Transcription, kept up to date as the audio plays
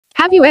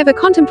Have you ever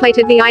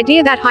contemplated the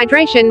idea that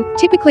hydration,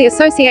 typically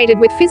associated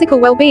with physical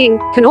well-being,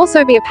 can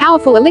also be a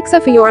powerful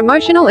elixir for your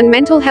emotional and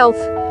mental health?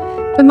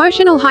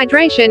 Emotional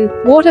hydration,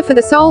 water for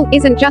the soul,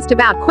 isn't just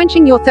about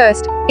quenching your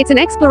thirst. It's an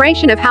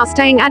exploration of how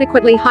staying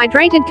adequately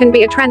hydrated can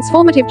be a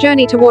transformative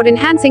journey toward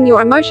enhancing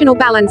your emotional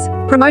balance,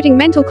 promoting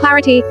mental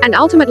clarity, and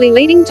ultimately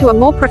leading to a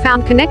more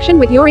profound connection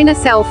with your inner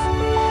self.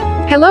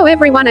 Hello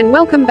everyone and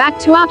welcome back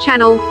to our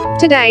channel.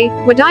 Today,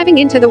 we're diving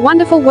into the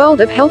wonderful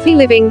world of healthy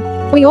living.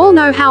 We all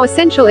know how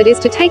essential it is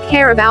to take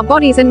care of our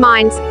bodies and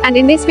minds, and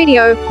in this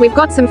video, we've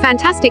got some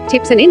fantastic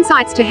tips and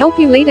insights to help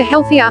you lead a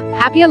healthier,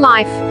 happier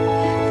life.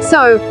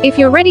 So, if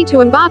you're ready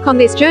to embark on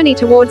this journey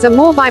towards a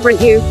more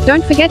vibrant you,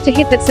 don't forget to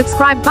hit that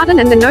subscribe button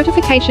and the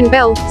notification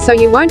bell, so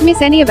you won't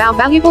miss any of our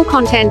valuable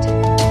content.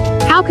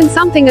 How can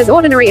something as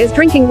ordinary as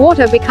drinking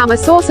water become a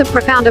source of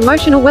profound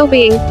emotional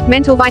well-being,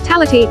 mental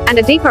vitality, and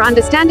a deeper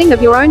understanding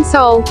of your own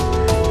soul?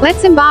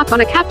 Let's embark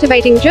on a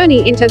captivating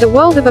journey into the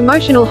world of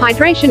emotional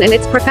hydration and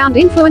its profound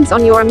influence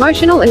on your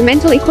emotional and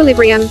mental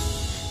equilibrium.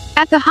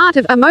 At the heart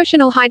of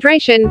emotional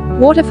hydration,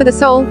 water for the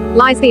soul,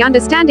 lies the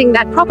understanding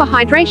that proper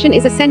hydration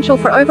is essential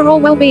for overall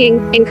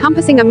well-being,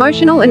 encompassing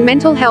emotional and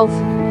mental health.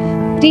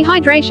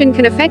 Dehydration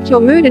can affect your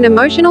mood and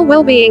emotional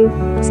well-being.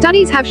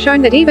 Studies have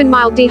shown that even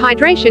mild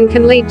dehydration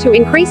can lead to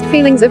increased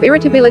feelings of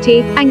irritability,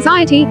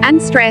 anxiety,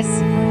 and stress.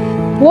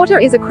 Water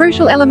is a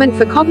crucial element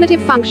for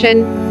cognitive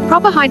function.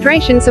 Proper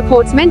hydration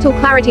supports mental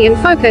clarity and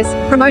focus,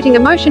 promoting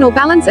emotional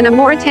balance and a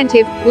more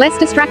attentive, less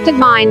distracted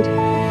mind.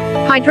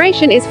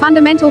 Hydration is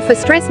fundamental for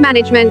stress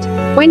management.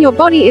 When your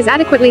body is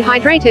adequately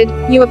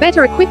hydrated, you are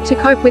better equipped to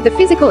cope with the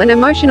physical and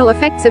emotional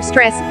effects of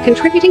stress,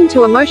 contributing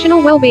to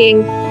emotional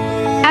well-being.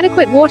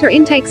 Adequate water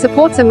intake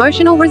supports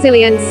emotional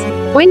resilience.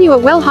 When you are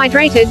well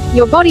hydrated,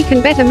 your body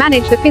can better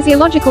manage the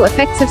physiological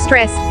effects of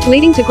stress,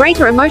 leading to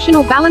greater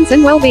emotional balance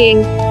and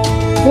well-being.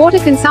 Water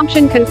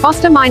consumption can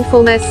foster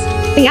mindfulness.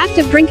 The act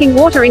of drinking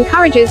water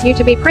encourages you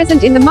to be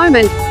present in the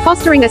moment,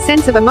 fostering a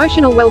sense of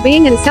emotional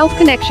well-being and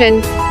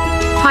self-connection.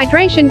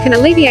 Hydration can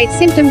alleviate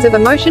symptoms of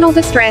emotional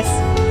distress.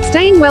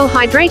 Staying well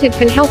hydrated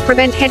can help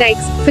prevent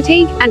headaches,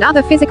 fatigue, and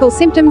other physical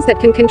symptoms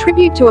that can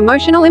contribute to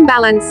emotional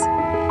imbalance.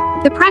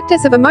 The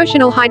practice of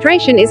emotional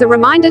hydration is a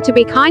reminder to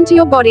be kind to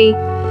your body.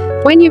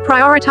 When you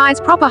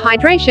prioritize proper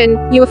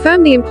hydration, you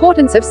affirm the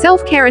importance of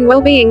self-care and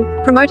well-being,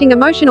 promoting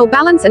emotional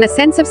balance and a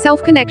sense of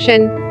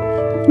self-connection.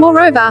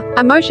 Moreover,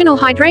 emotional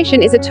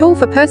hydration is a tool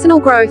for personal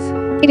growth.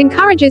 It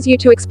encourages you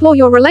to explore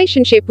your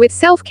relationship with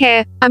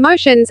self-care,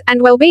 emotions,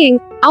 and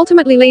well-being,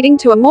 ultimately leading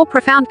to a more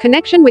profound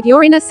connection with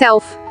your inner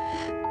self.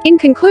 In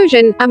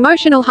conclusion,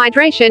 emotional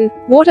hydration,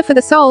 water for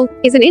the soul,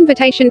 is an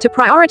invitation to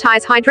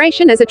prioritize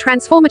hydration as a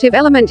transformative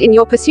element in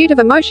your pursuit of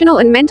emotional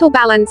and mental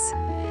balance.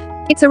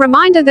 It's a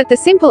reminder that the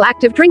simple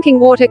act of drinking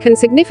water can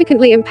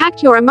significantly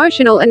impact your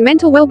emotional and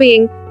mental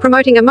well-being,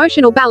 promoting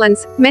emotional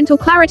balance, mental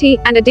clarity,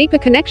 and a deeper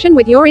connection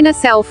with your inner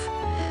self.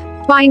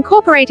 By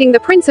incorporating the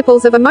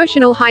principles of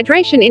emotional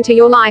hydration into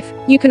your life,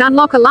 you can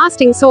unlock a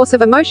lasting source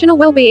of emotional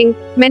well-being,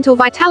 mental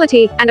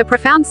vitality, and a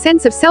profound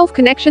sense of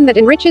self-connection that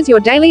enriches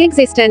your daily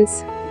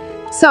existence.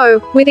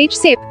 So, with each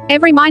sip,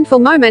 every mindful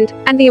moment,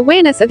 and the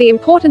awareness of the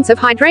importance of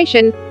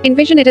hydration,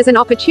 envision it as an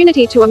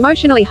opportunity to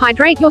emotionally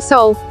hydrate your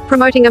soul,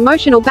 promoting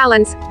emotional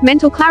balance,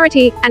 mental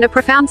clarity, and a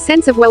profound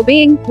sense of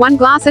well-being, one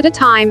glass at a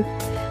time.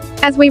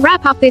 As we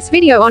wrap up this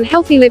video on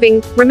healthy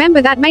living,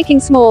 remember that making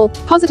small,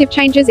 positive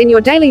changes in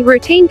your daily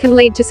routine can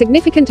lead to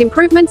significant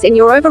improvements in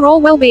your overall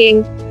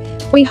well-being.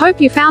 We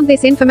hope you found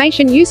this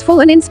information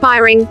useful and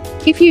inspiring.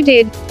 If you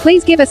did,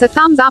 please give us a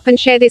thumbs up and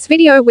share this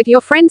video with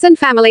your friends and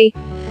family.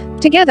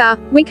 Together,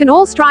 we can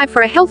all strive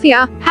for a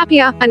healthier,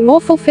 happier, and more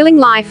fulfilling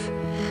life.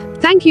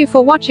 Thank you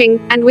for watching,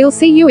 and we'll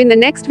see you in the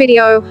next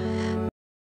video.